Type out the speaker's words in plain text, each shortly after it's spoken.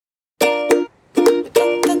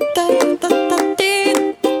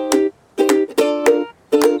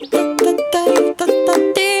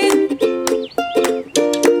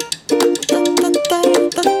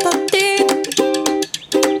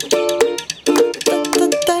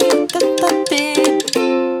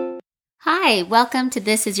Hi, welcome to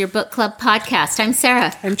This Is Your Book Club podcast. I'm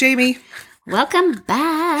Sarah. I'm Jamie. Welcome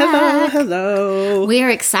back. Hello. We are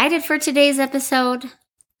excited for today's episode.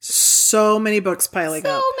 So many books piling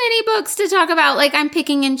up. So many books to talk about. Like I'm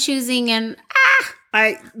picking and choosing and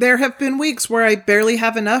There have been weeks where I barely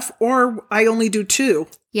have enough, or I only do two.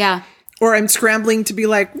 Yeah. Or I'm scrambling to be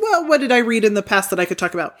like, well, what did I read in the past that I could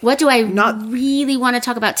talk about? What do I really want to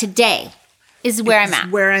talk about today is where I'm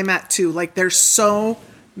at. Where I'm at too. Like there's so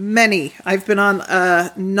many. I've been on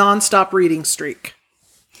a nonstop reading streak.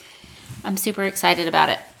 I'm super excited about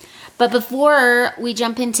it. But before we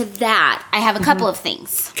jump into that, I have a couple of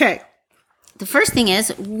things. Okay. The first thing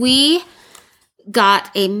is we got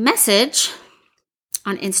a message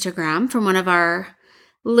on Instagram from one of our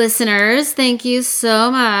listeners. Thank you so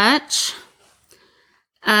much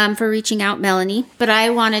for reaching out, Melanie. But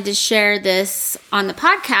I wanted to share this on the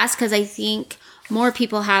podcast because I think more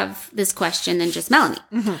people have this question than just Melanie.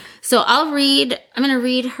 Mm-hmm. So I'm going to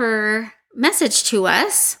read her message to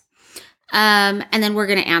us. And then we're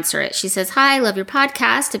going to answer it. She says, "Hi, love your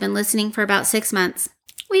podcast. I've been listening for about 6 months.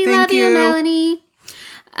 We love you, Melanie.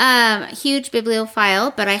 Huge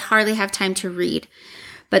bibliophile, but I hardly have time to read.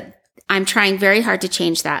 But I'm trying very hard to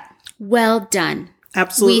change that. Well done.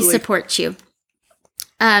 Absolutely. We support you."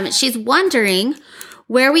 She's wondering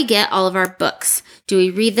where we get all of our books. Do we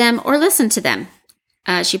read them or listen to them?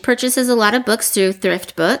 She purchases a lot of books through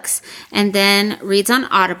Thrift Books and then reads on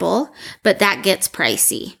Audible, but that gets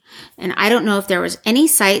pricey. And I don't know if there was any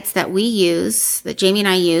sites that we use, that Jamie and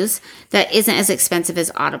I use, that isn't as expensive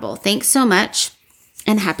as Audible. Thanks so much,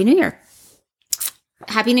 and Happy New Year.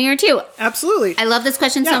 Happy New Year, too. Absolutely. I love this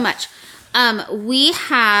question so much. We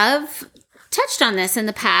have touched on this in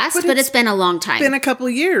the past, but it's been a long time. It's been a couple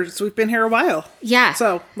of years. We've been here a while. Yeah.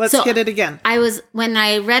 So let's get it again. When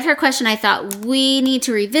I read her question, I thought we need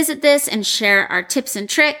to revisit this and share our tips and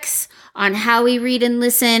tricks on how we read and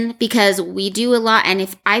listen, because we do a lot. And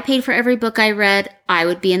if I paid for every book I read, I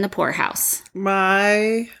would be in the poorhouse.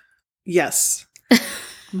 Yes.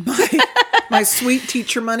 My sweet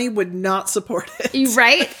teacher money would not support it.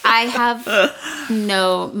 Right? I have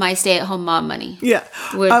my stay-at-home mom money. Yeah.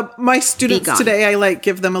 My students today, I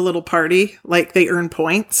give them a little party. They earn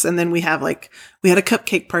points. And then we had a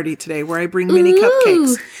cupcake party today where I bring mini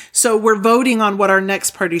cupcakes. So we're voting on what our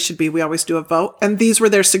next party should be. We always do a vote. And these were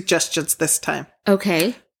their suggestions this time.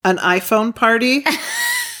 Okay. An iPhone party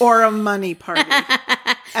or a money party.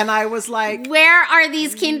 And I was like, where are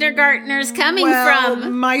these kindergartners coming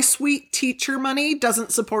from? My sweet teacher money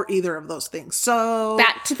doesn't support either of those things. So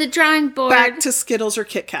back to the drawing board. Back to Skittles or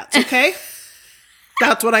Kit Kats, okay?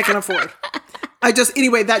 That's what I can afford.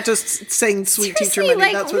 That just saying sweet teacher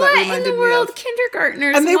money. That's what that reminded me of. What in the world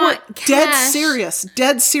kindergartners and they want were cash?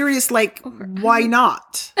 dead serious. Why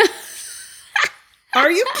not? Are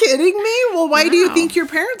you kidding me? Well, why do you think your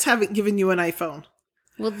parents haven't given you an iPhone?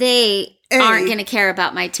 Well, they aren't going to care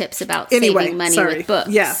about my tips about saving money with books.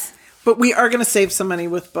 Yeah, but we are going to save some money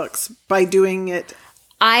with books by doing it.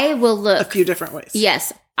 I will look a few different ways.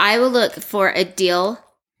 Yes, I will look for a deal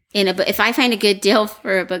in a book. If I find a good deal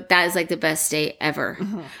for a book, that is the best day ever.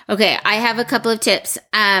 Mm-hmm. Okay, I have a couple of tips.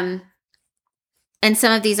 And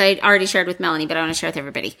some of these I already shared with Melanie, but I want to share with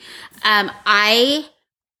everybody. I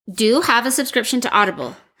do have a subscription to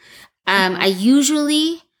Audible. I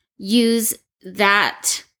usually use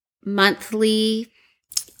that monthly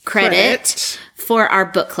credit for our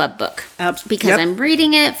book club book because I'm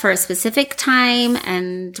reading it for a specific time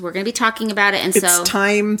and we're going to be talking about it. And it's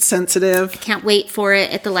time sensitive. I can't wait for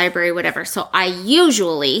it at the library, whatever. So I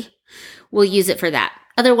usually will use it for that.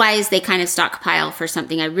 Otherwise, they kind of stockpile for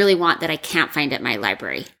something I really want that I can't find at my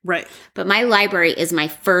library. Right. But my library is my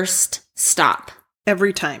first stop.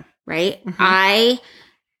 Every time. Right? Mm-hmm.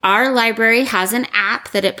 Our library has an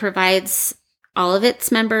app that it provides all of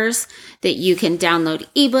its members that you can download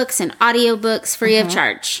ebooks and audiobooks free of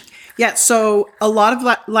charge. Yeah, so a lot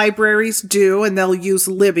of libraries do, and they'll use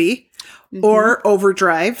Libby or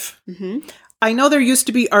Overdrive. Mm-hmm. I know there used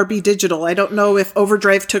to be RB Digital. I don't know if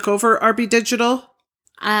Overdrive took over RB Digital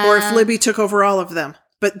or if Libby took over all of them.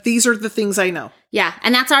 But these are the things I know. Yeah,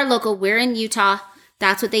 and that's our local. We're in Utah.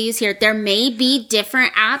 That's what they use here. There may be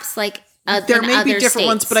different apps there may be different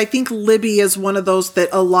ones, but I think Libby is one of those that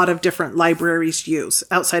a lot of different libraries use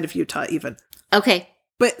outside of Utah even. Okay.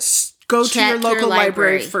 But go to your local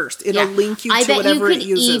library first. It'll link you to whatever it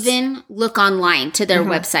uses. I bet you could even look online to their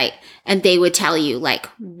website and they would tell you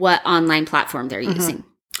what online platform they're using.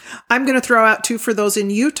 I'm going to throw out too for those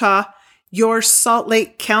in Utah, your Salt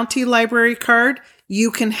Lake County library card,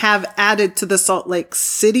 you can have added to the Salt Lake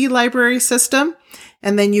City library system.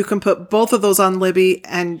 And then you can put both of those on Libby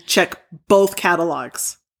and check both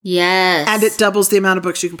catalogs. Yes. And it doubles the amount of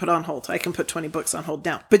books you can put on hold. I can put 20 books on hold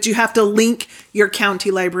now. But you have to link your county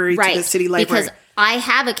library to the city library. Because I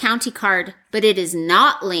have a county card, but it is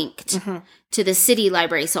not linked to the city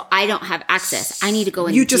library, so I don't have access. I need to go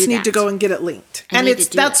and You just need to go and get it linked. And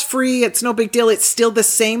that's free. It's no big deal. It's still the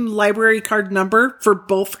same library card number for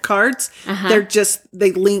both cards.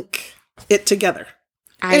 They link it together.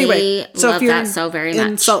 Anyway, I love that so very much.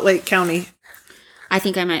 In Salt Lake County, I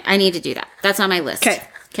think I need to do that. That's on my list. Okay.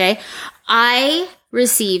 Okay. I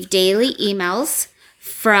receive daily emails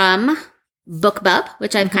from BookBub,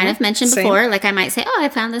 which I've kind of mentioned before. Like I might say, I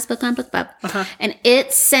found this book on BookBub. And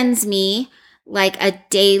it sends me like a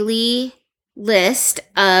daily list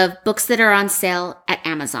of books that are on sale at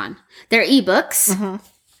Amazon. They're ebooks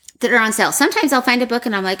that are on sale. Sometimes I'll find a book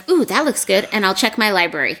and I'm like, ooh, that looks good. And I'll check my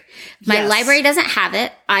library. If my library doesn't have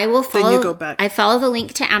it, I will follow. Then you go back. I follow the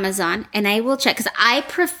link to Amazon and I will check because I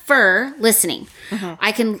prefer listening.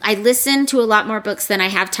 I listen to a lot more books than I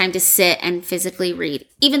have time to sit and physically read,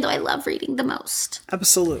 even though I love reading the most.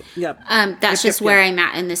 Absolutely. Yep. That's just where I'm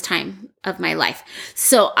at in this time of my life.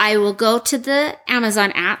 So I will go to the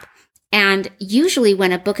Amazon app, and usually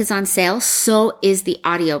when a book is on sale, so is the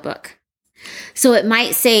audiobook. So it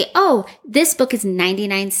might say, this book is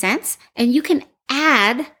 99 cents, and you can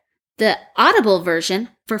add the Audible version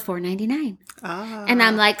for $4.99. And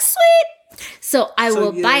I'm like, sweet. So I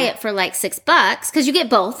will buy it for like $6 because you get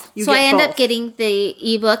both. I end up getting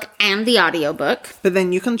the ebook and the audiobook. But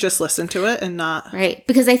then you can just listen to it and not. Right.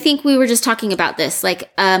 Because I think we were just talking about this, like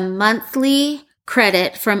a monthly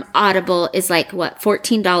credit from Audible is like what,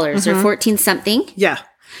 $14 or 14 something. Yeah.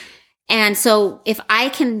 And so if I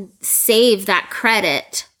can save that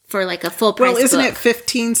credit for like a full price isn't book, it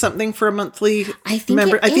 15 something for a monthly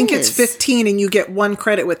member? I think it's 15 and you get 1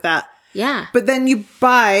 credit with that. Yeah. But then you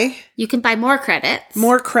can buy more credits.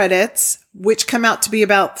 More credits, which come out to be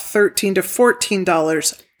about $13 to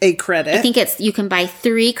 $14 a credit. I think you can buy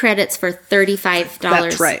 3 credits for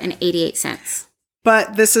 $35.88. Right.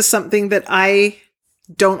 But this is something that I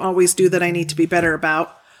don't always do that I need to be better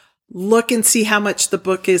about. Look and see how much the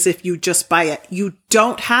book is if you just buy it. You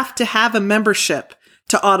don't have to have a membership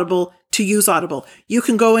to Audible to use Audible. You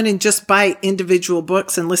can go in and just buy individual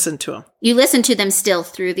books and listen to them. You listen to them still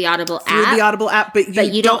through the Audible app. But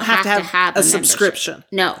you don't have to have a subscription.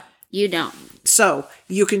 No, you don't. So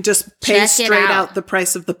you can just pay straight out the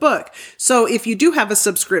price of the book. So if you do have a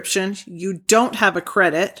subscription, you don't have a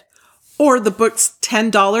credit, or the book's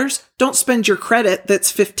 $10, don't spend your credit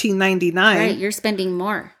that's $15.99. Right, you're spending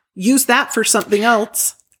more. Use that for something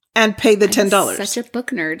else and pay the $10. I'm such a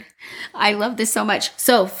book nerd. I love this so much.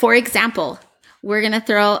 So, for example, we're going to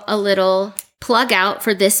throw a little plug out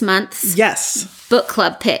for this month's book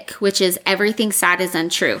club pick, which is Everything Sad is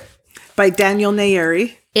Untrue by Daniel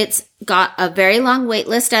Nayeri. It's got a very long wait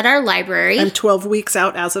list at our library. And 12 weeks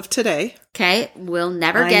out as of today. Okay. We'll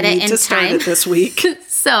never get it in time. I need to start it this week.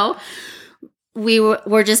 So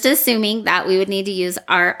we're just assuming that we would need to use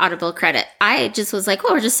our Audible credit. I just was like,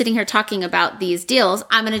 we're just sitting here talking about these deals.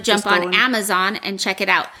 I'm going to jump on Amazon and check it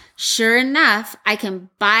out. Sure enough, I can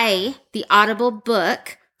buy the Audible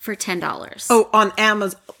book for $10. Oh, on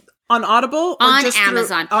Amazon. On Audible? On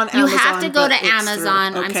Amazon. You have to go to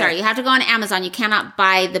Amazon. I'm sorry. You have to go on Amazon. You cannot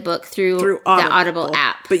buy the book through the Audible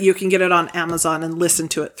app. But you can get it on Amazon and listen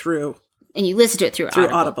to it through. And you listen to it through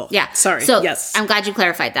Audible. Yeah. Sorry. So yes. I'm glad you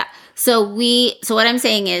clarified that. So what I'm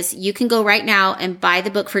saying is you can go right now and buy the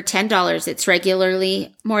book for $10. It's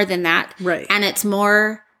regularly more than that. Right. And it's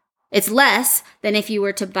less than if you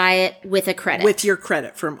were to buy it with a credit. With your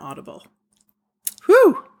credit from Audible.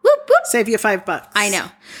 Whew. Whoop, whoop. Save you $5. I know.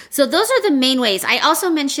 So those are the main ways. I also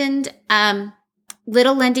mentioned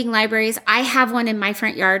little lending libraries. I have one in my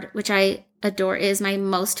front yard, which I adore. It is my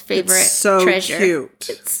most favorite treasure. Cute.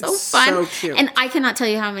 It's so fun. So cute. And I cannot tell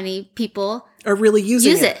you how many people are really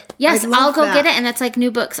using it. Yes, I'll go get it, and it's like new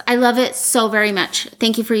books. I love it so very much.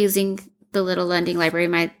 Thank you for using the little lending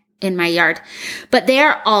library in my yard. But they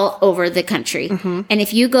are all over the country. Mm-hmm. And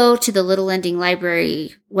if you go to the Little Lending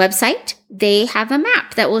Library website, they have a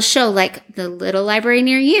map that will show like the little library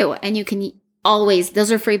near you. And you can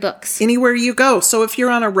those are free books. Anywhere you go. So if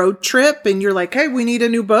you're on a road trip and you're like, hey, we need a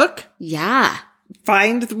new book. Yeah.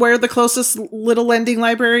 Find where the closest Little Lending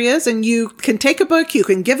Library is, and you can take a book, you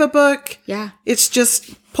can give a book. Yeah. It's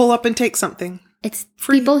just pull up and take something. It's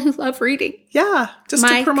people who love reading. Yeah. Just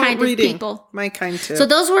to promote kind reading. Of people. My kind too. So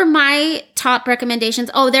those were my top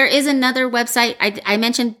recommendations. Oh, there is another website. I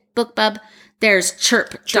mentioned BookBub. There's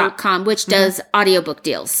chirp.com, which does audiobook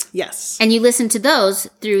deals. Yes. And you listen to those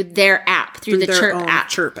through their app, through the Chirp app.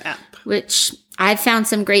 Chirp app. Which I've found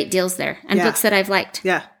some great deals there and books that I've liked.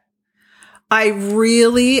 Yeah.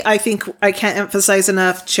 I think I can't emphasize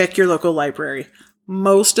enough, check your local library.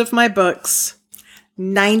 Most of my books,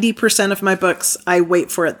 90% of my books, I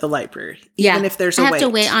wait for at the library. Even if there's a wait. I have to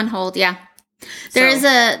wait on hold, yeah. There's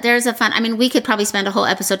a fun, I mean, we could probably spend a whole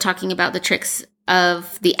episode talking about the tricks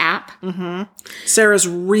of the app. Mm-hmm. Sarah's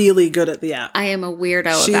really good at the app. I am a weirdo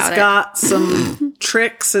about it. She's got some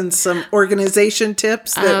tricks and some organization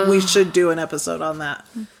tips that we should do an episode on that.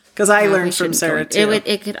 Because I learned from Sarah too.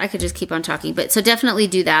 I could just keep on talking. But so definitely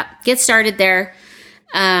do that. Get started there.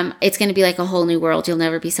 It's going to be like a whole new world. You'll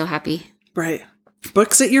never be so happy. Right.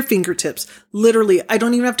 Books at your fingertips. Literally, I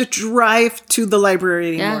don't even have to drive to the library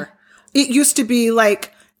anymore. Yeah. It used to be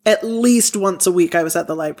like at least once a week I was at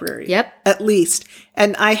the library. Yep. At least.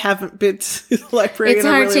 And I haven't been to the library in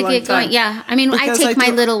a really long time. It's hard to get going. Yeah. I mean, I take my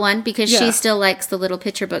little one because she still likes the little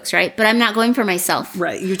picture books, right? But I'm not going for myself.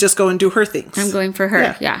 Right. You just go and do her things. I'm going for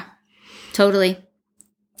her. Yeah. Totally.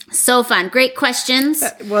 So fun. Great questions.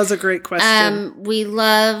 That was a great question. We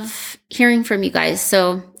love hearing from you guys.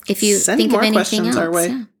 So if you think of anything else, our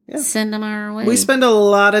way. Send them our way. We spend a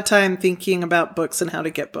lot of time thinking about books and how to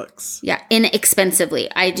get books. Yeah, inexpensively.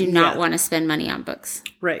 I do not want to spend money on books.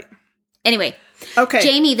 Right. Anyway. Okay.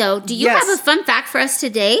 Jamie, though, do you have a fun fact for us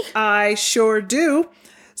today? I sure do.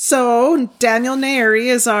 So Daniel Nayeri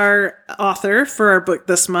is our author for our book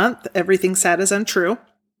this month, Everything Sad is Untrue.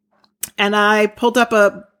 And I pulled up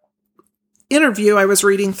a interview I was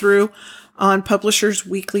reading through on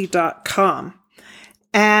publishersweekly.com.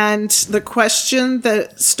 And the question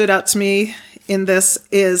that stood out to me in this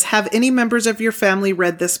is, have any members of your family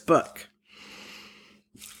read this book?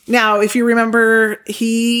 Now, if you remember,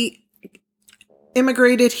 he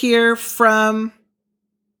immigrated here from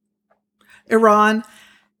Iran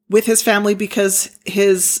with his family because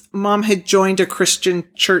his mom had joined a Christian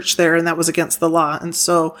church there, and that was against the law. And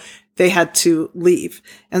so they had to leave.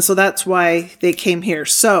 And so that's why they came here.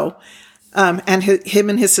 So, and him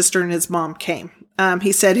and his sister and his mom came.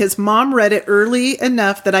 He said his mom read it early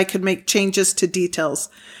enough that I could make changes to details.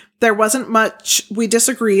 There wasn't much we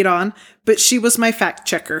disagreed on, but she was my fact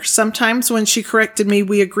checker. Sometimes when she corrected me,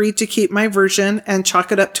 we agreed to keep my version and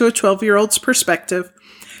chalk it up to a 12-year-old's perspective.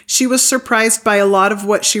 She was surprised by a lot of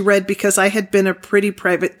what she read because I had been a pretty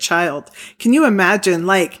private child. Can you imagine,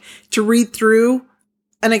 like, to read through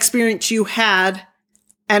an experience you had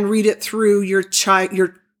and read it through your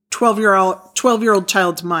 12-year-old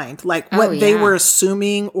child's mind, like what they were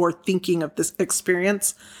assuming or thinking of this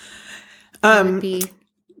experience. That would be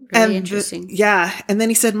really interesting. And then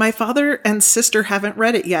he said, my father and sister haven't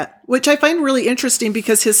read it yet, which I find really interesting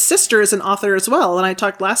because his sister is an author as well. And I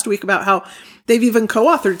talked last week about how they've even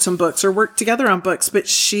co-authored some books or worked together on books, but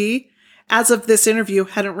she, as of this interview,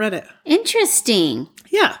 hadn't read it. Interesting.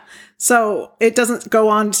 Yeah. So it doesn't go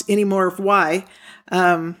on anymore of why.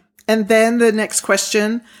 And then the next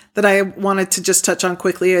question that I wanted to just touch on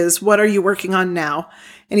quickly is, what are you working on now?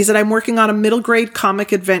 And he said, I'm working on a middle grade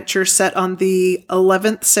comic adventure set on the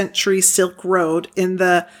 11th century Silk Road in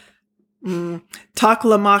the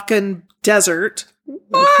Taklamakan Desert.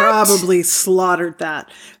 Probably slaughtered that.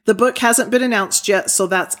 The book hasn't been announced yet, so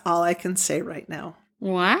that's all I can say right now.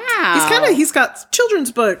 Wow. He's got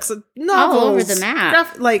children's books, novels. All over the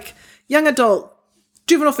map. Like young adult,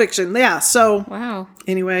 juvenile fiction. Yeah, so. Wow.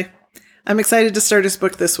 Anyway. I'm excited to start his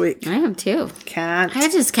book this week. I am too. I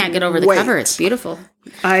just can't get over the cover. It's beautiful.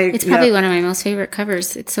 It's probably one of my most favorite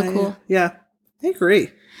covers. It's so cool. Yeah, I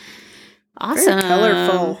agree. Awesome. Very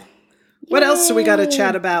colorful. What else do we got to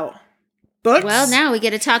chat about? Books? Well, now we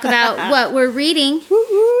get to talk about what we're reading,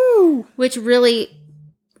 which really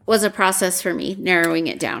was a process for me, narrowing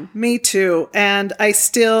it down. Me too. And I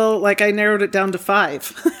still, I narrowed it down to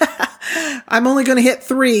 5. I'm only going to hit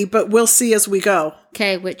 3, but we'll see as we go.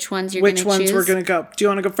 Okay, which ones you're going to choose? Which ones we're going to go. Do you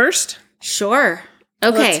want to go first? Sure.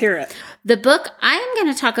 Okay. Let's hear it. The book I'm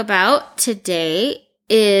going to talk about today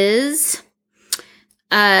is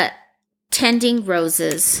Tending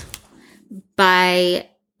Roses by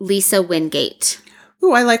Lisa Wingate.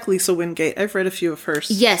 Ooh, I like Lisa Wingate. I've read a few of hers.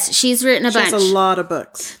 Yes, she's written a bunch. She has a lot of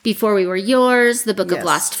books. Before We Were Yours, The Book of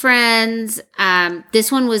Lost Friends.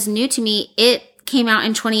 This one was new to me. It came out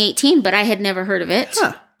in 2018, but I had never heard of it.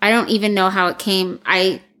 Huh. I don't even know how it came.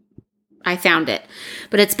 I found it,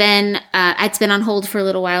 but it's been on hold for a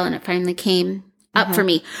little while, and it finally came up for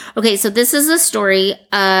me. Okay, so this is a story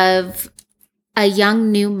of a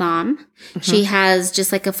young new mom. She has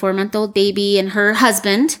just like a 4-month-old baby and her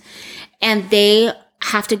husband, and they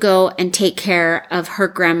have to go and take care of her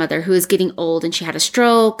grandmother who is getting old, and she had a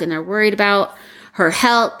stroke, and they're worried about her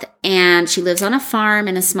health, and she lives on a farm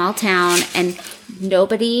in a small town, and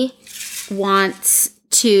nobody wants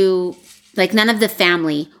to, none of the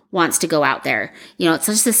family wants to go out there. You know, it's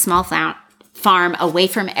just a small farm away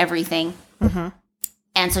from everything.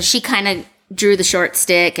 And so she kind of drew the short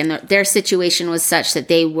stick, and their situation was such that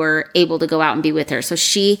they were able to go out and be with her. So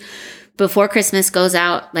she, before Christmas, goes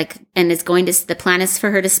out and is going to, the plan is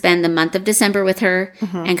for her to spend the month of December with her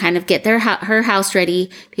and kind of get her house ready,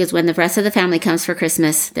 because when the rest of the family comes for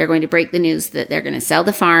Christmas, they're going to break the news that they're going to sell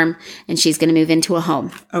the farm and she's going to move into a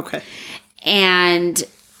home. Okay. And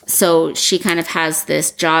so she kind of has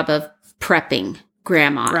this job of prepping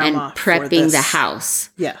grandma and prepping the house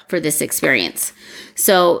for this experience.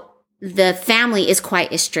 So the family is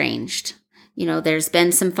quite estranged. You know, there's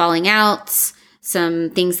been some falling outs, some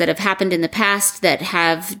things that have happened in the past that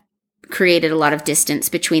have created a lot of distance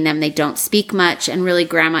between them. They don't speak much, and really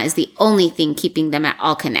grandma is the only thing keeping them at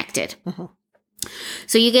all connected.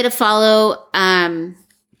 So you get to follow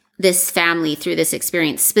this family through this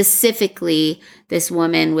experience, specifically this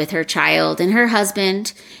woman with her child and her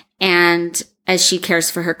husband, and as she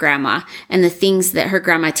cares for her grandma and the things that her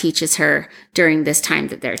grandma teaches her during this time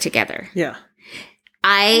that they're together. Yeah.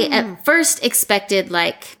 I at first expected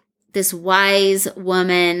like this wise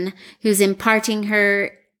woman who's imparting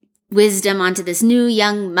her wisdom onto this new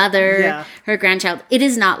young mother, her grandchild. It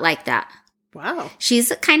is not like that. Wow.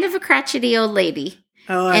 She's kind of a crotchety old lady.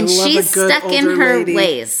 Oh, and love she's a good stuck in her lady.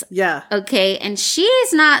 ways. Yeah. Okay. And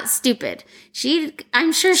she's not stupid.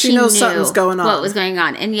 I'm sure she knows knew something's going on. What was going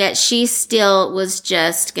on. And yet she still was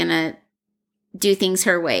just going to do things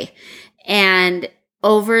her way. And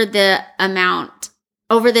over this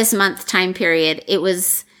month time period, it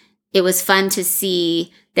was fun to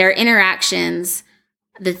see their interactions,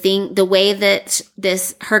 the way that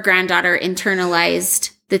her granddaughter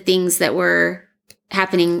internalized the things that were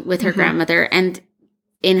happening with her grandmother and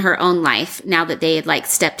in her own life, now that they had like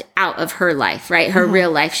stepped out of her life, right? Her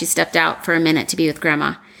real life. She stepped out for a minute to be with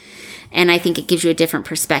grandma. And I think it gives you a different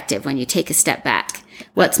perspective when you take a step back.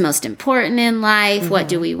 What's most important in life? What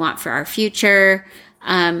do we want for our future?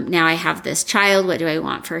 Now I have this child. What do I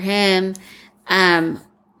want for him?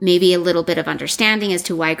 Maybe a little bit of understanding as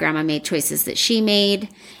to why grandma made choices that she made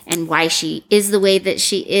and why she is the way that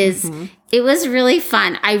she is. It was really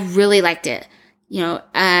fun. I really liked it. You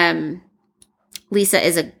know, Lisa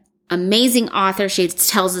is an amazing author. She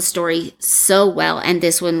tells the story so well, and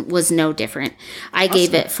this one was no different. I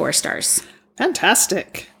gave it 4 stars.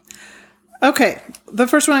 Fantastic. Okay, the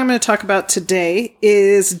first one I'm going to talk about today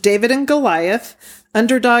is David and Goliath,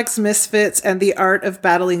 Underdogs, Misfits, and the Art of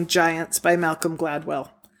Battling Giants by Malcolm Gladwell.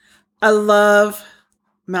 I love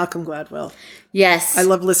Malcolm Gladwell. Yes. I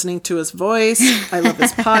love listening to his voice. I love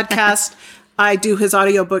his podcast. I do his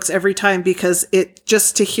audiobooks every time because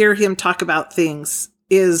just to hear him talk about things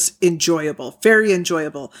is enjoyable, very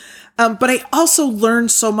enjoyable. But I also learn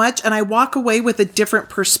so much, and I walk away with a different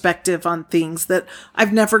perspective on things that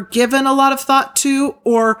I've never given a lot of thought to,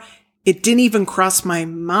 or it didn't even cross my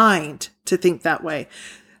mind to think that way.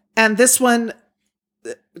 And this one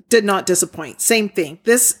did not disappoint. Same thing.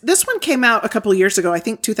 This one came out a couple of years ago, I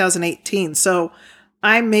think 2018. So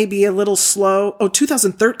I may be a little slow.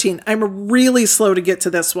 2013. I'm really slow to get to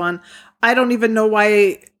this one. I don't even know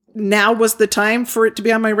why now was the time for it to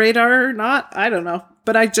be on my radar or not. I don't know,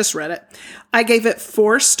 but I just read it. I gave it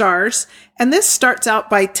 4 stars. And this starts out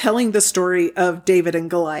by telling the story of David and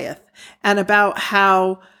Goliath and about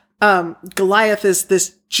how Goliath is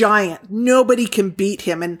this giant. Nobody can beat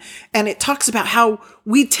him. And it talks about how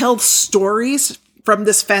we tell stories from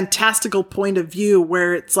this fantastical point of view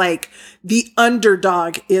where it's like the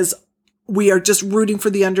underdog we are just rooting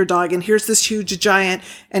for the underdog. And here's this huge giant.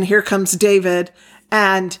 And here comes David.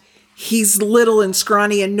 And he's little and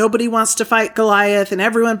scrawny and nobody wants to fight Goliath and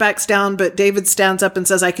everyone backs down. But David stands up and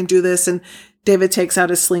says, I can do this. And David takes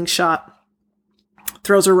out his slingshot,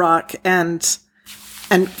 throws a rock and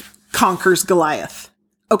conquers Goliath.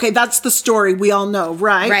 Okay. That's the story we all know,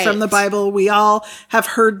 right? From the Bible. We all have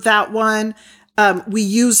heard that one. We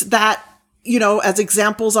use that, as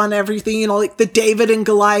examples on everything, like the David and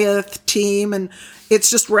Goliath team, and it's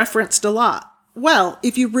just referenced a lot. Well,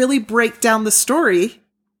 if you really break down the story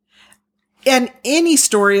and any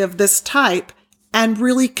story of this type and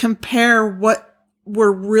really compare what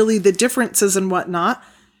were really the differences and whatnot,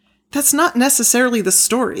 that's not necessarily the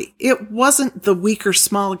story. It wasn't the weaker,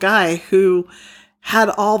 small guy who had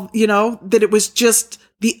all, that it was just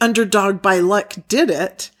the underdog by luck did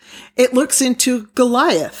it. It looks into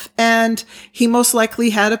Goliath, and he most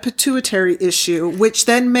likely had a pituitary issue, which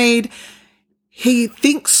then made he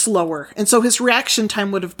think slower. And so his reaction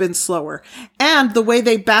time would have been slower. And the way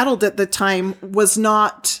they battled at the time was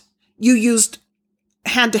not, you used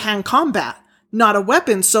hand-to-hand combat, not a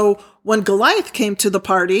weapon. So when Goliath came to the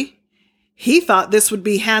party, He thought this would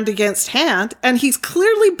be hand against hand, and he's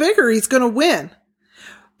clearly bigger. He's going to win.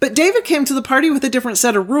 But David came to the party with a different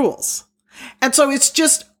set of rules. And so it's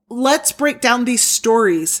just, let's break down these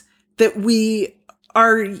stories that we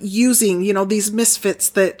are using, these misfits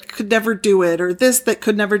that could never do it, or this that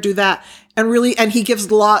could never do that. And he gives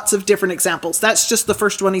lots of different examples. That's just the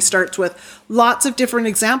first one he starts with. Lots of different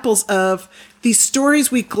examples of these stories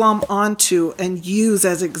we glom onto and use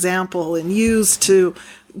as example and use to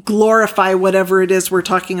glorify whatever it is we're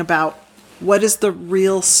talking about. What is the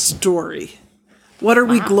real story? What are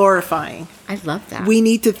we glorifying? I love that. We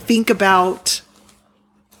need to think about,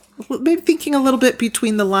 maybe thinking a little bit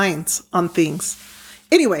between the lines on things.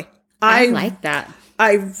 Anyway, I like that.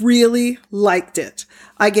 I really liked it.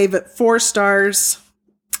 I gave it 4 stars.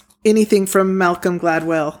 Anything from Malcolm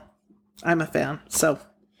Gladwell, I'm a fan. So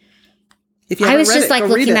if you haven't read it, I was just like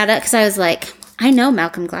looking at it because I was like, I know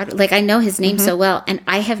Malcolm Gladwell. Like, I know his name so well, and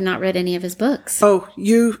I have not read any of his books. Oh,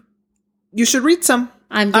 you should read some.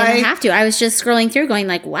 I'm going to have to. I was just scrolling through going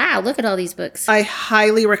like, wow, look at all these books. I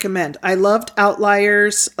highly recommend. I loved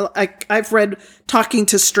Outliers. I've read Talking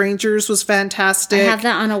to Strangers was fantastic. I have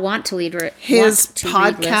that on a want to read. His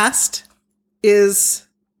podcast is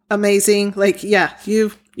amazing. Like, yeah,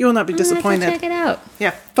 you will not be disappointed. Check it out.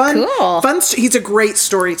 Yeah, fun. Cool. Fun. He's a great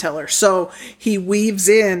storyteller. So he weaves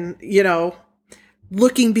in,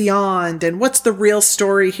 looking beyond and what's the real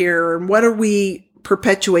story here and what are we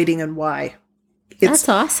perpetuating and why. That's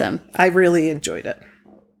awesome. I really enjoyed it.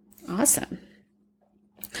 Awesome.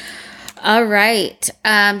 All right.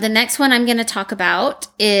 The next one I'm going to talk about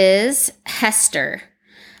is Hester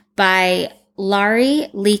by Laurie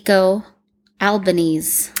Lico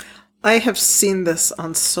Albanese. I have seen this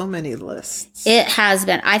on so many lists. It has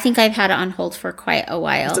been. I think I've had it on hold for quite a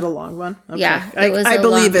while. Is it a long one? Okay. Yeah. I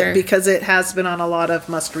believe it because it has been on a lot of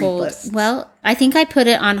must-read lists. Well, I think I put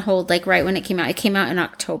it on hold like right when it came out. It came out in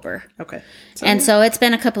October. Okay. So it's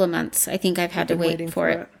been a couple of months. I think I've had to wait for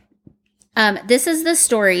it. This is the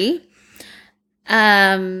story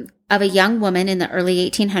of a young woman in the early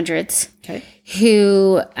 1800s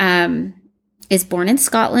who is born in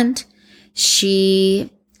Scotland. She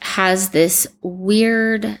has this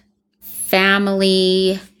weird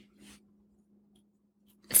family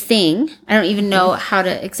thing. I don't even know how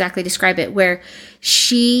to exactly describe it, where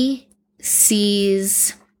she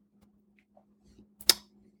sees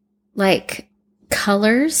like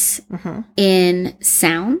colors in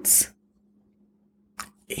sounds.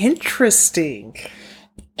 Interesting.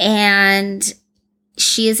 And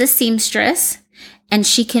she is a seamstress, and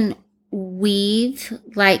she can weave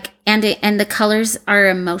and the colors are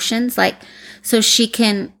emotions, so she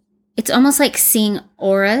can, it's almost like seeing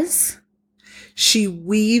auras. She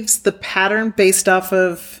weaves the pattern based off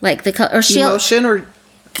of like the color or emotion or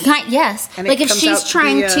yes, like if she's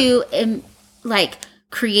trying to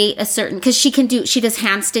create a certain, because she does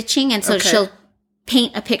hand stitching, and so she'll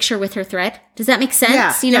paint a picture with her thread. Does that make sense?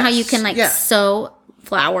 Yeah, you know how you can sew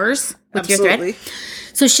flowers with your thread?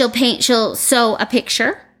 So she'll sew a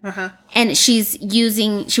picture. And she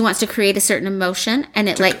wants to create a certain emotion, and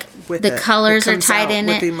the colors are tied in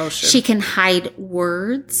it. Emotion. She can hide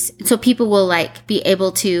words, so people will be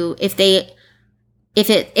able to,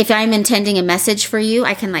 if I'm intending a message for you,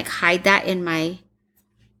 I can hide that in my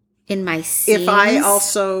scenes. If I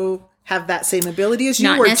also have that same ability as you,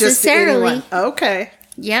 not or necessarily. Just anyone? Okay.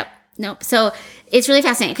 Yep. Nope. So it's really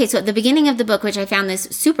fascinating. Okay, so at the beginning of the book, which I found this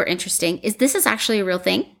super interesting, is this is actually a real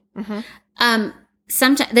thing.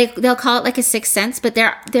 Sometimes they'll call it a sixth sense, but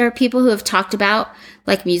there are people who have talked about,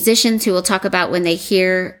 musicians who will talk about when they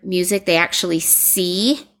hear music, they actually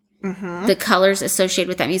see the colors associated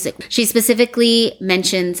with that music. She specifically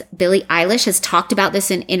mentions Billie Eilish has talked about this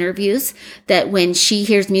in interviews, that when she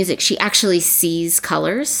hears music, she actually sees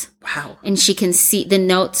colors. Wow. And she can see the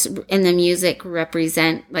notes in the music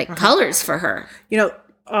represent colors for her.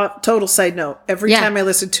 Total side note. Every time I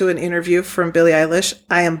listen to an interview from Billie Eilish,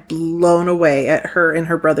 I am blown away at her and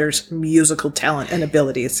her brother's musical talent and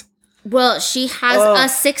abilities. Well, she has a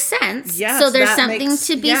sixth sense. Yes, so there's something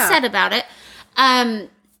to be said about it.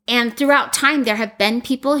 And throughout time, there have been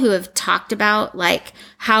people who have talked about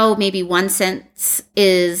how maybe one sense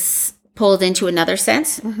is pulled into another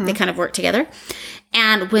sense. They kind of work together.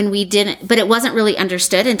 And when we didn't, but it wasn't really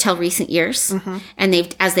understood until recent years.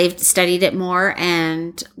 And as they've studied it more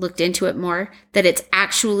and looked into it more, that it's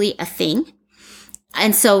actually a thing.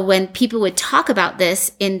 And so when people would talk about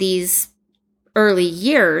this in these early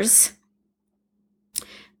years,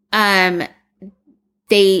 they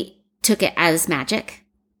took it as magic.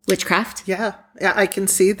 Witchcraft. Yeah. Yeah, I can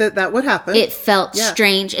see that would happen. It felt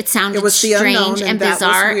strange. It sounded It was the unknown, strange and and that was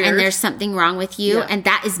bizarre, weird. and there's something wrong with you, Yeah. and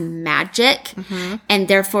that is magic, and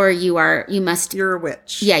therefore you must. You're a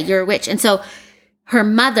witch. Yeah, you're a witch, and so her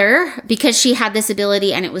mother, because she had this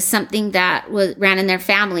ability, and it was something that ran in their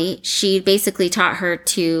family, she basically taught her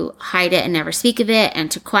to hide it and never speak of it, and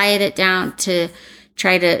to quiet it down, to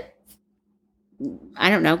try to, I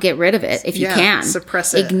don't know, get rid of it if you can.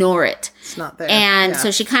 Suppress it. Ignore it. It's not there. And Yeah. so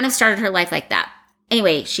she kind of started her life like that.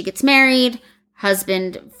 Anyway, she gets married.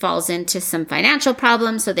 Husband falls into some financial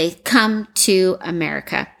problems. So they come to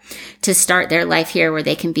America to start their life here where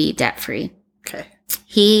they can be debt free. Okay.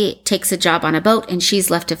 He takes a job on a boat and she's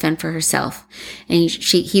left to fend for herself. And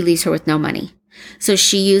he leaves her with no money. So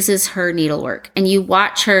she uses her needlework. And you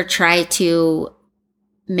watch her try to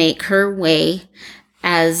make her way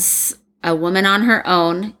as a woman on her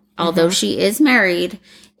own, although she is married,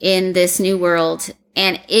 in this new world.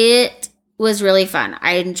 And it was really fun.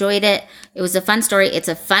 I enjoyed it. It was a fun story. It's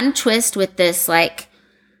a fun twist with this, like,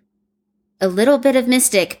 a little bit of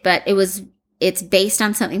mystic, but it's based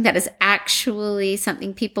on something that is actually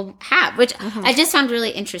something people have, which I just found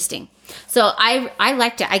really interesting. So I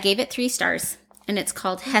liked it. I gave it 3 stars, and it's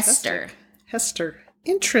called Hester Hester.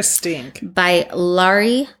 Interesting. by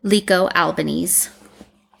Laurie Lico Albanese.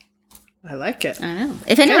 I like it. I know.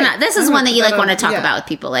 If anyone, Good. this is I'm one gonna that you put like want to on- talk yeah. about with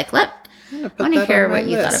people. Like, I put want to that hear on my what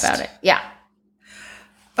you thought list. about it. Yeah.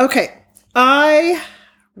 Okay. I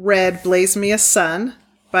read Blaze Me a Sun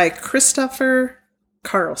by Christopher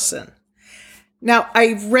Carlson. Now,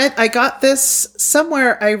 I got this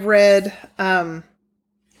somewhere. I read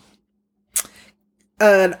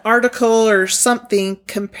an article or something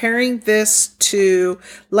comparing this to,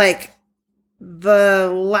 like,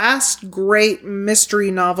 the last great mystery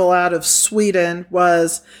novel out of Sweden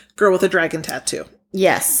was Girl with a Dragon Tattoo.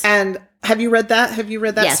 Yes. And have you read that? Have you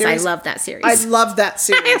read that Yes, series? I love that series. I love that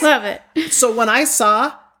series. I love it. So when I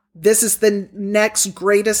saw this is the next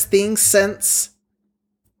greatest thing since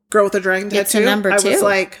Girl with a Dragon Tattoo, It's a number I 2. was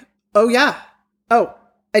like, oh yeah. Oh,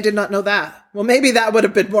 I did not know that. Well, maybe that would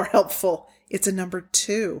have been more helpful. It's a number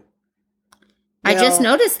 2. I just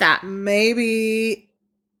Well, noticed that. Maybe,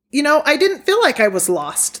 I didn't feel like I was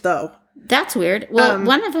lost though. That's weird. Well,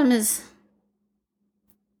 one of them is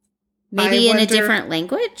maybe in a wonder- different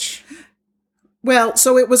language. Well,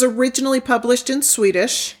 so it was originally published in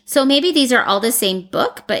Swedish. So maybe these are all the same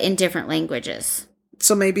book, but in different languages.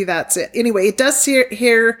 So maybe that's it. Anyway, it does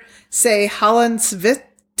here say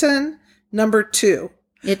Hallandsvitten number 2.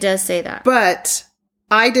 It does say that. But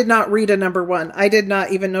I did not read a number 1. I did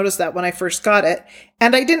not even notice that when I first got it.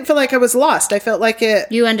 And I didn't feel like I was lost. I felt like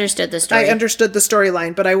You understood the story. I understood the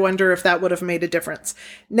storyline, but I wonder if that would have made a difference.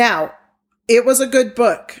 Now, it was a good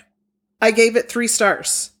book. I gave it 3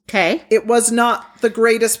 stars. Okay. It was not the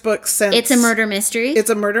greatest book since. It's a murder mystery. It's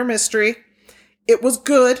a murder mystery. It was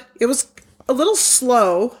good. It was a little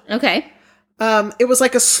slow. Okay. It was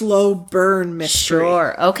like a slow burn mystery.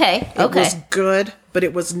 Sure. Okay. It was good, but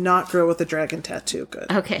it was not Girl with a Dragon Tattoo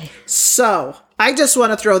good. Okay. So, I just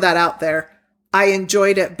want to throw that out there. I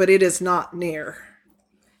enjoyed it, but it is not near.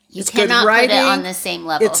 You It's good cannot put writing. it on the same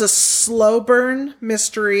level. It's a slow burn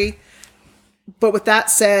mystery. But with that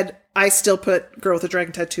said, I still put Girl with a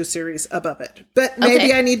Dragon Tattoo series above it. But maybe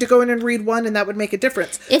Okay. I need to go in and read one and that would make a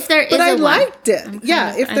difference. If there is But I a one. liked it.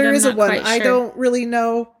 Yeah, if there I'm is a not one. quite I sure. don't really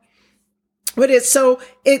know what it is. So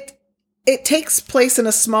it takes place in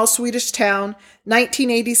a small Swedish town,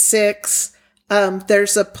 1986.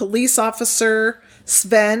 There's a police officer,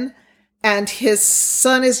 Sven, and his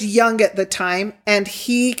son is young at the time, and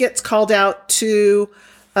he gets called out to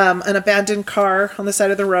an abandoned car on the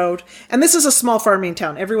side of the road. And this is a small farming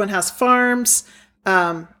town. Everyone has farms.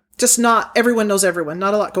 Just not everyone knows everyone.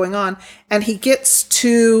 Not a lot going on. And he gets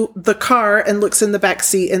to the car and looks in the back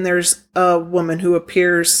seat, and there's a woman who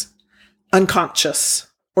appears unconscious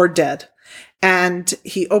or dead. And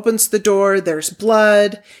he opens the door. There's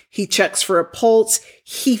blood. He checks for a pulse.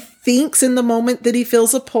 He thinks in the moment that he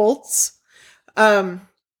feels a pulse.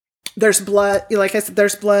 There's blood. Like I said,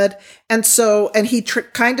 there's blood. And he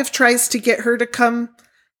kind of tries to get her to come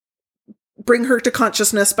bring her to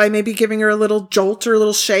consciousness by maybe giving her a little jolt or a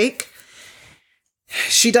little shake.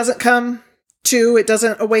 She doesn't come to. It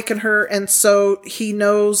doesn't awaken her. And so he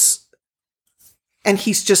knows. And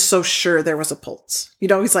he's just so sure there was a pulse.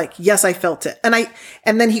 He's like, yes, I felt it.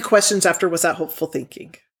 And then he questions after, was that hopeful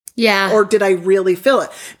thinking? Yeah. Or did I really feel it?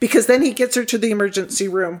 Because then he gets her to the emergency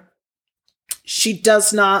room. She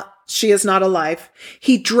is not alive.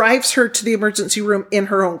 He drives her to the emergency room in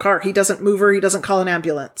her own car. He doesn't move her. He doesn't call an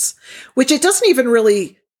ambulance, which it doesn't even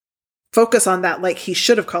really focus on that like he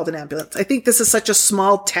should have called an ambulance. I think this is such a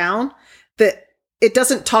small town that it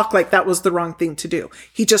doesn't talk like that was the wrong thing to do.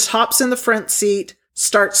 He just hops in the front seat,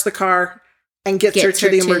 starts the car, and gets her to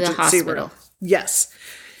the emergency room. Yes.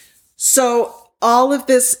 So all of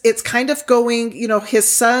this, it's kind of going, his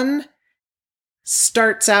son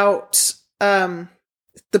starts out,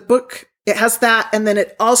 the book, it has that. And then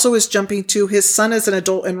it also is jumping to his son as an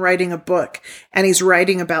adult and writing a book. And he's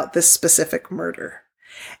writing about this specific murder.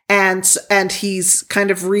 And he's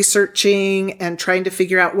kind of researching and trying to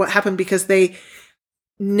figure out what happened because they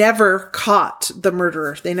never caught the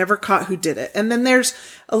murderer. They never caught who did it. And then there's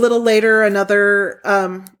a little later another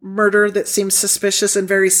murder that seems suspicious and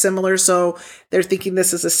very similar. So they're thinking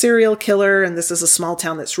this is a serial killer and this is a small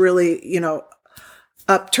town that's really,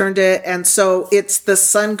 upturned it. And so it's the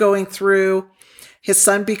son going through. His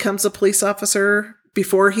son becomes a police officer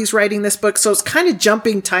before he's writing this book. So it's kind of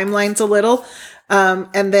jumping timelines a little.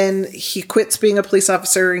 And then he quits being a police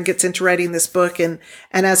officer and gets into writing this book. And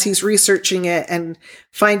as he's researching it and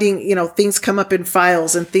finding, things come up in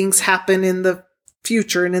files and things happen in the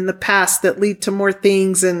future and in the past that lead to more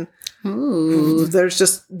things. And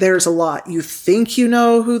there's a lot. You think you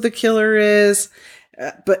know who the killer is,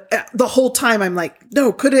 but the whole time I'm like,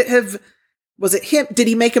 no, was it him? Did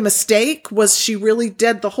he make a mistake? Was she really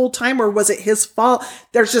dead the whole time, or was it his fault?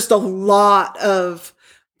 There's just a lot of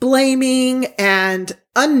blaming and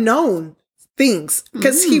unknown things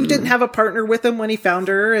because he didn't have a partner with him when he found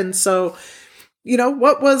her. And so,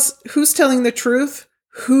 who's telling the truth?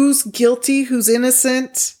 Who's guilty? Who's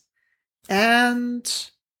innocent? And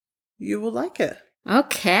you will like it.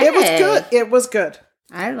 Okay. It was good. It was good.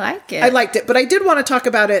 I like it. I liked it, but I did want to talk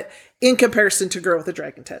about it in comparison to Girl with a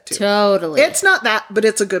Dragon Tattoo. Totally. It's not that, but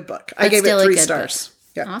it's a good book. I gave it 3 stars.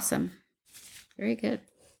 Yeah. Awesome. Very good.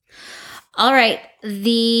 All right.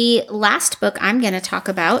 The last book I'm going to talk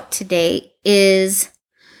about today is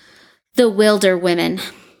The Wilder Women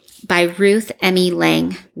by Ruth Emmy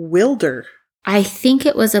Lang. Wilder. I think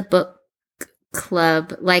it was a book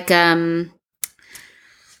club, like,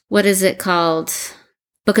 what is it called?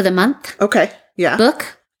 Book of the month? Okay. Yeah.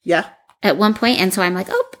 Book? Yeah. At one point. And so I'm like,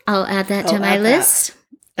 I'll add that to my list.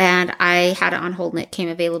 And I had it on hold and it came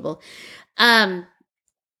available.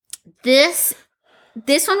 This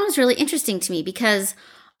one was really interesting to me because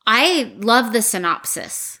I love the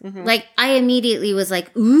synopsis. Mm-hmm. Like, I immediately was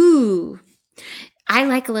like, ooh, I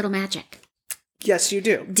like a little magic. Yes, you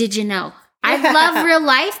do. Did you know? I love real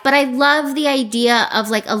life, but I love the idea of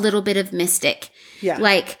like a little bit of mystic. Yeah.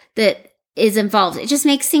 Like that is involved. It just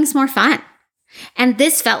makes things more fun. And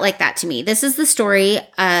this felt like that to me. This is the story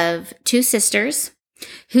of 2 sisters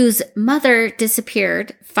whose mother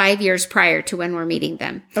disappeared 5 years prior to when we're meeting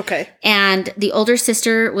them. Okay. And the older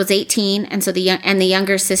sister was 18. And so the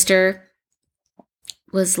younger sister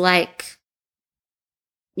was like,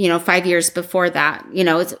 5 years before that,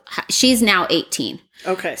 she's now 18.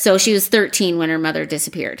 Okay. So she was 13 when her mother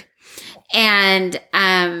disappeared. And,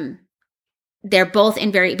 they're both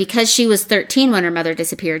because she was 13 when her mother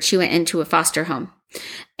disappeared, she went into a foster home.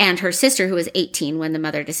 And her sister, who was 18 when the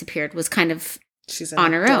mother disappeared, was kind of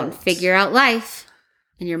on her own, figure out life.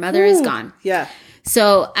 And your mother is gone. Yeah.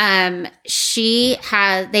 So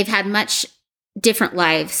they've had much different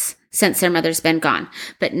lives since their mother's been gone.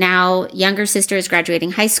 But now younger sister is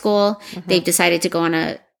graduating high school. Mm-hmm. They've decided to go on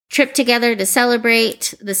a trip together to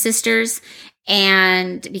celebrate the sisters,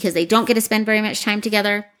 and because they don't get to spend very much time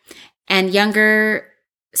together. And younger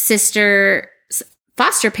sister's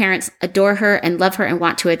foster parents adore her and love her and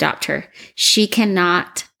want to adopt her. She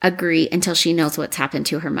cannot agree until she knows what's happened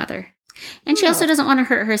to her mother. And she also doesn't want to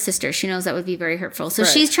hurt her sister. She knows that would be very hurtful. So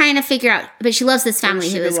she's trying to figure out, but she loves this family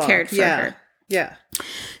who has cared for her. Yeah.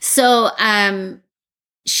 So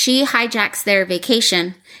she hijacks their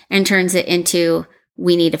vacation and turns it into,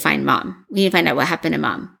 we need to find mom. We need to find out what happened to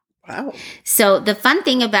mom. Wow. So the fun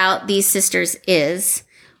thing about these sisters is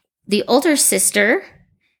the older sister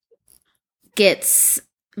gets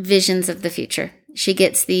visions of the future. She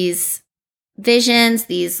gets these visions,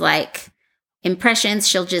 these like impressions.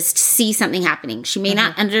 She'll just see something happening. She may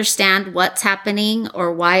not understand what's happening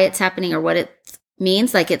or why it's happening or what it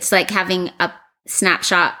means. Like it's like having a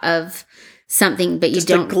snapshot of something, but just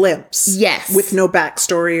you don't. A glimpse. Yes. With no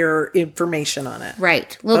backstory or information on it.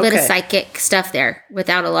 Right. A little bit of psychic stuff there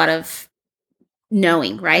without a lot of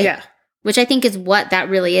knowing, right? Yeah. Which I think is what that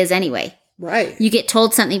really is anyway. Right. You get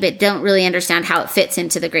told something, but don't really understand how it fits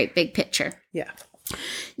into the great big picture. Yeah.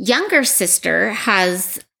 Younger sister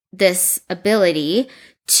has this ability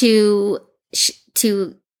to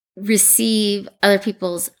receive other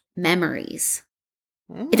people's memories.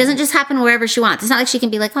 It doesn't just happen wherever she wants. It's not like she can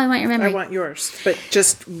be like, oh, I want your memory. I want yours. But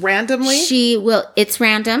just randomly? It's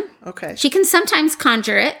random. Okay. She can sometimes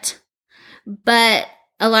conjure it, but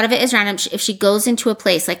a lot of it is random. If she goes into a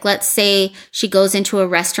place, like let's say she goes into a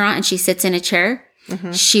restaurant and she sits in a chair,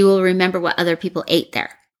 she will remember what other people ate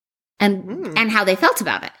there and how they felt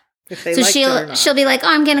about it. If they So liked it or not. she'll be like, oh,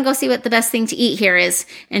 I'm going to go see what the best thing to eat here is.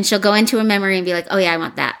 And she'll go into a memory and be like, oh yeah, I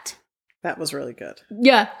want that. That was really good.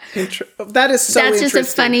 Yeah. That is so That's interesting.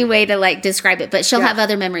 just a funny way to like describe it, but she'll have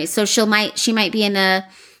other memories. So she might be in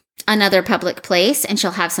another public place and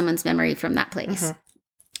she'll have someone's memory from that place.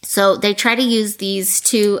 So they try to use these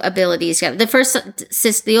two abilities together.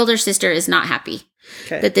 The older sister is not happy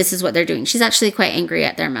that this is what they're doing. She's actually quite angry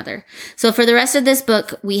at their mother. So for the rest of this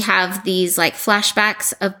book, we have these like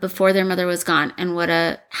flashbacks of before their mother was gone and what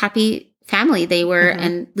a happy family they were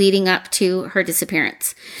and leading up to her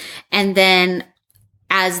disappearance. And then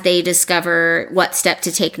as they discover what step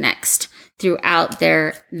to take next throughout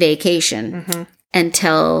their vacation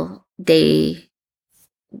until they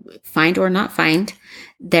find or not find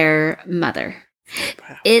their mother.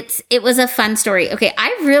 Wow. It was a fun story. Okay,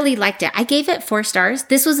 I really liked it. I gave it 4 stars.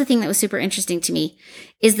 This was the thing that was super interesting to me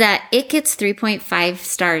is that it gets 3.5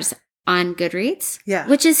 stars on Goodreads. Yeah.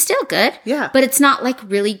 Which is still good. Yeah. But it's not like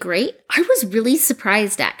really great. I was really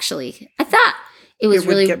surprised actually. I thought it was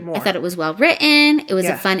I thought it was well written. It was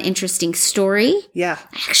a fun, interesting story. Yeah.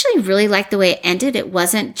 I actually really liked the way it ended. It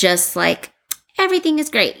wasn't just like everything is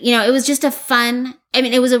great. It was just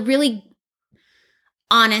it was a really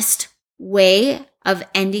honest way of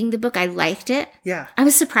ending the book. I liked it. Yeah. I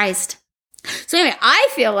was surprised. So anyway, I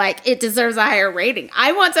feel like it deserves a higher rating.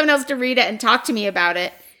 I want someone else to read it and talk to me about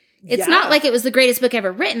it. It's not like it was the greatest book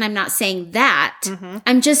ever written. I'm not saying that.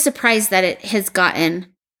 I'm just surprised that it has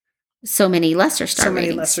gotten so many lesser star ratings.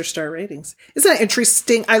 Many lesser star ratings. Isn't that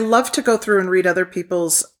interesting? I love to go through and read other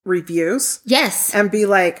people's reviews. Yes. And be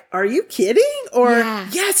like, are you kidding? Or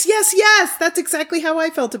yes. That's exactly how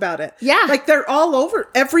I felt about it. Yeah. Like they're all over.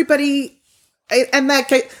 Everybody. And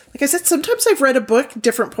like I said, sometimes I've read a book,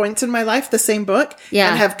 different points in my life, the same book,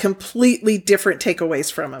 and have completely different takeaways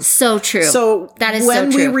from them. So true. So that is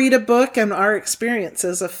when so true. we read a book and our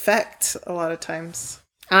experiences affect a lot of times.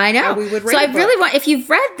 I know. How we would rate so I a book. really want, if you've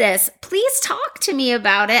read this, please talk to me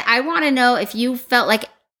about it. I want to know if you felt like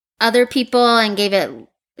other people and gave it,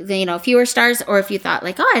 fewer stars, or if you thought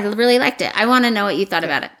like, oh, I really liked it. I want to know what you thought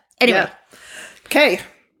about it. Anyway. Yeah. Okay.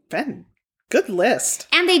 Ben. Good list.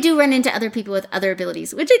 And they do run into other people with other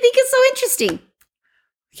abilities, which I think is so interesting.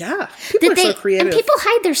 Yeah. People are so creative. And people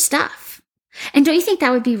hide their stuff. And don't you think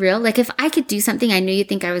that would be real? Like if I could do something I knew you'd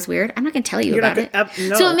think I was weird, I'm not going to tell you about it. No.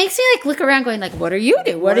 So it makes me like look around going like, what do you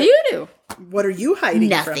do? What do you do? What are you hiding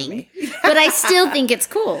Nothing. from me? But I still think it's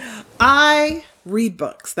cool. I read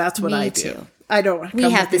books. That's what I do. Too. I don't We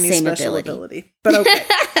come have with the any same special ability. But okay.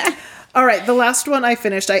 All right. The last one I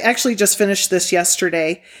finished, I actually just finished this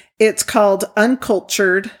yesterday. It's called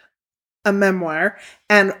Uncultured, a memoir.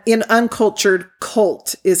 And in Uncultured,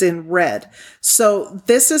 cult is in red. So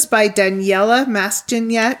this is by Daniela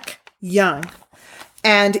Mastiniak Young.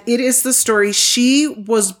 And it is the story. She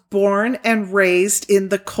was born and raised in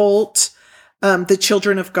the cult, the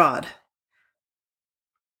Children of God.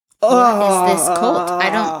 What is this cult?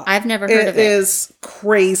 I've never heard of it. It is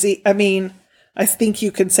crazy. I mean, I think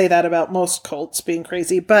you can say that about most cults being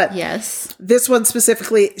crazy, but yes, this one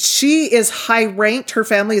specifically, she is high ranked. Her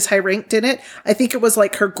family is high ranked in it. I think it was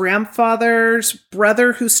like her grandfather's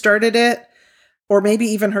brother who started it, or maybe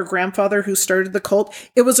even her grandfather who started the cult.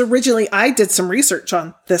 It was originally, I did some research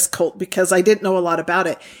on this cult because I didn't know a lot about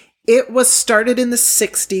it. It was started in the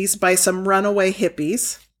 60s by some runaway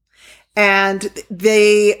hippies, and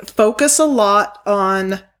they focus a lot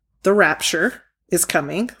on the rapture is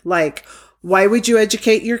coming. Like, why would you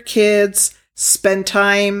educate your kids, spend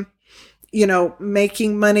time,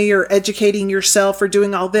 making money or educating yourself or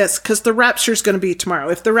doing all this? Because the rapture is going to be tomorrow.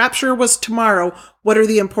 If the rapture was tomorrow, what are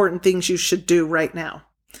the important things you should do right now?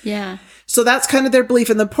 Yeah. So that's kind of their belief.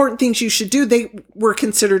 And the important things you should do, they were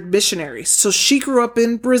considered missionaries. So she grew up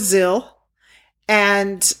in Brazil,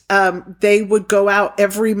 and they would go out.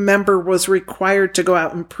 Every member was required to go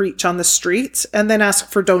out and preach on the streets and then ask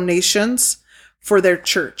for donations for their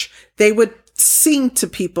church. They would sing to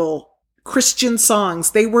people Christian songs.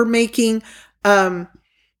 They were making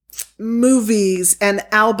movies and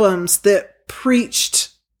albums that preached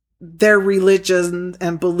their religion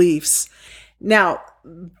and beliefs. Now,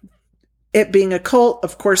 it being a cult,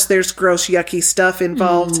 of course, there's gross, yucky stuff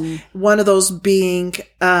involved. One of those being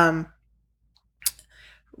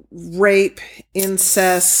rape,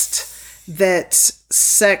 incest, that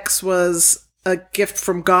sex was a gift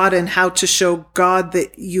from God and how to show God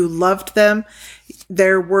that you loved them.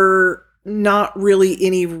 There were not really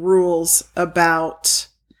any rules about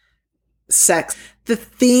sex. The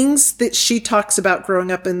things that she talks about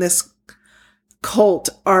growing up in this cult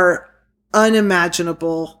are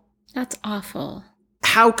unimaginable. That's awful.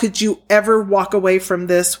 How could you ever walk away from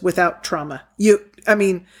this without trauma?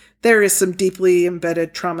 There is some deeply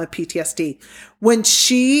embedded trauma, PTSD. When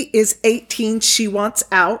she is 18, she wants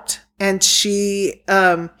out, and she's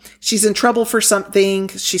in trouble for something.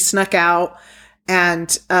 She snuck out, and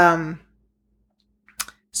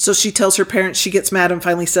so she tells her parents, she gets mad and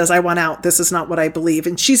finally says, I want out. This is not what I believe.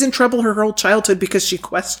 And she's in trouble her whole childhood because she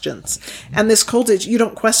questions. And this cult is, you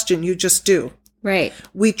don't question, you just do. Right.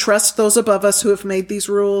 We trust those above us who have made these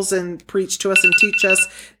rules and preach to us and teach us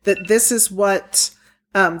that this is what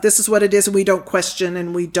it is, and we don't question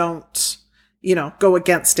and we don't, go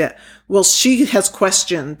against it. Well, she has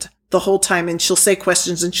questioned the whole time, and she'll say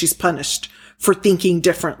questions and she's punished for thinking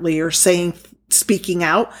differently or speaking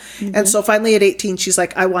out. Mm-hmm. And so finally at 18, she's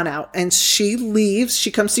like, I want out. And she leaves. She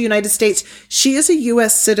comes to the United States. She is a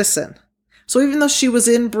U.S. citizen. So even though she was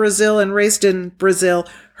in Brazil and raised in Brazil,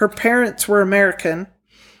 her parents were American,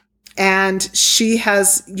 and she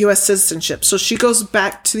has U.S. citizenship. So she goes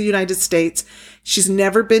back to the United States. She's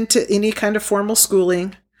never been to any kind of formal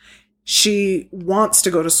schooling. She wants to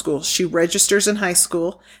go to school. She registers in high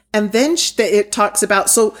school. And then it talks about,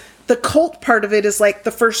 so the cult part of it is like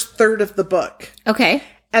the first third of the book. Okay.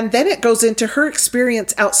 And then it goes into her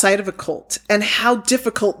experience outside of a cult and how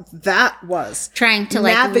difficult that was. Trying to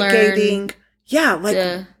navigating, learn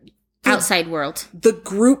the outside world. The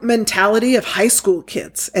group mentality of high school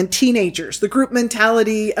kids and teenagers, the group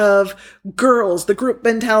mentality of girls, the group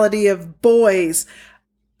mentality of boys.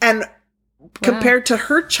 And compared to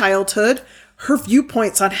her childhood, her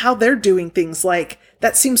viewpoints on how they're doing things, like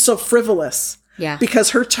that seems so frivolous. Yeah.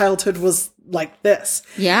 Because her childhood was like this.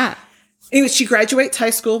 Yeah. Anyway, she graduates high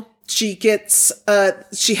school. She gets,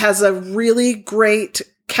 she has a really great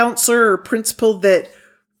counselor or principal that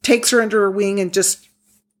takes her under her wing and just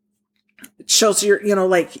shows her,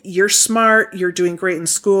 you're smart, you're doing great in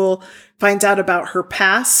school, finds out about her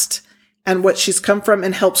past and what she's come from,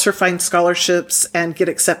 and helps her find scholarships and get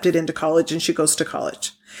accepted into college. And she goes to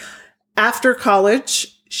college. After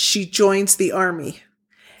college, she joins the Army.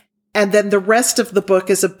 And then the rest of the book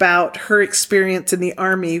is about her experience in the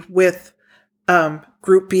Army with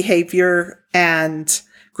group behavior and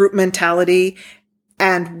group mentality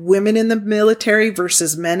and women in the military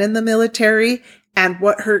versus men in the military and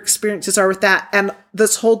what her experiences are with that. And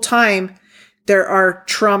this whole time, there are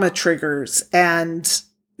trauma triggers and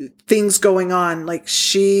things going on. Like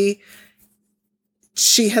she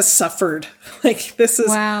has suffered. Like, this is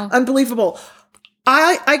unbelievable.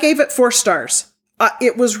 I gave it 4 stars.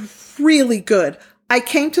 It was really good. I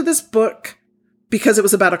came to this book because it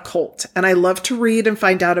was about a cult, and I love to read and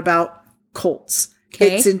find out about cults.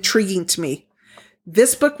 Okay. It's intriguing to me.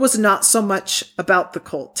 This book was not so much about the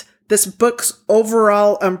cult. This book's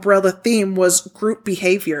overall umbrella theme was group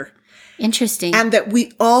behavior. Interesting. And that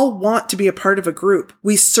we all want to be a part of a group.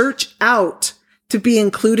 We search out to be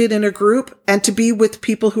included in a group and to be with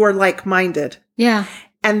people who are like-minded. Yeah.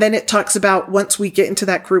 And then it talks about, once we get into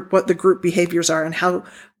that group, what the group behaviors are and how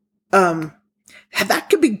that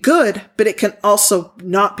could be good, but it can also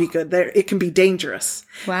not be good. It can be dangerous.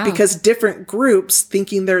 Wow. Because different groups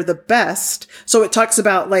thinking they're the best. So it talks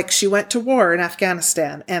about, like, she went to war in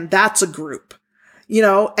Afghanistan, and that's a group,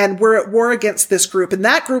 and we're at war against this group, and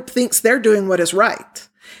that group thinks they're doing what is right.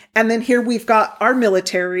 And then here we've got our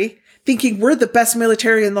military thinking we're the best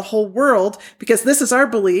military in the whole world because this is our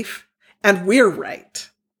belief and we're right.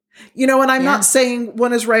 And I'm not saying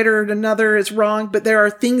one is right or another is wrong, but there are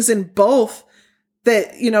things in both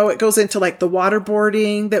that, it goes into like the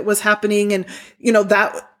waterboarding that was happening. And,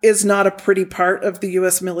 that is not a pretty part of the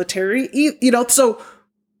U.S. military, so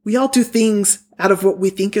we all do things out of what we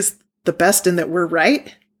think is the best and that we're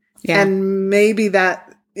right. Yeah. And maybe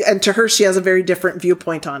that, and to her, she has a very different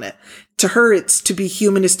viewpoint on it. To her, it's to be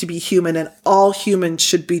human is to be human, and all humans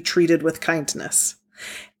should be treated with kindness.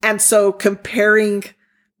 And so comparing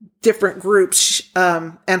different groups,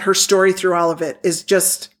 and her story through all of it is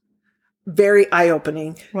just very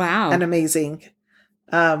eye-opening. Wow. And amazing.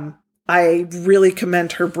 I really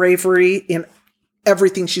commend her bravery in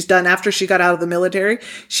everything she's done. After she got out of the military,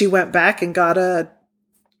 she went back and got a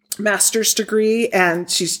master's degree, and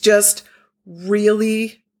she's just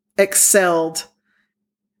really excelled.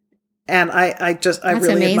 And I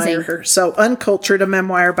really amazing. admire her. So Uncultured, a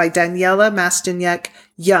memoir by Daniela Mastanyek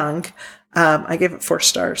Young. I gave it 4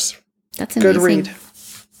 stars. That's amazing. Good read.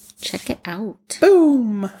 Check it out.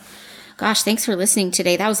 Boom. Gosh, thanks for listening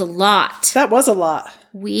today. That was a lot. That was a lot.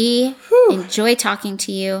 We enjoy talking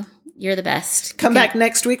to you. You're the best. Come back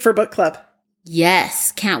next week for book club.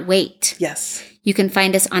 Yes. Can't wait. Yes. You can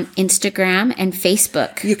find us on Instagram and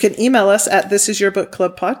Facebook. You can email us at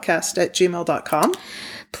thisisyourbookclubpodcast@gmail.com.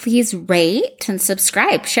 Please rate and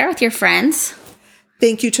subscribe. Share with your friends.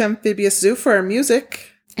 Thank you to Amphibious Zoo for our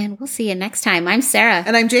music. And we'll see you next time. I'm Sarah.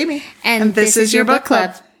 And I'm Jamie. And this is your book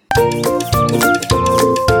club.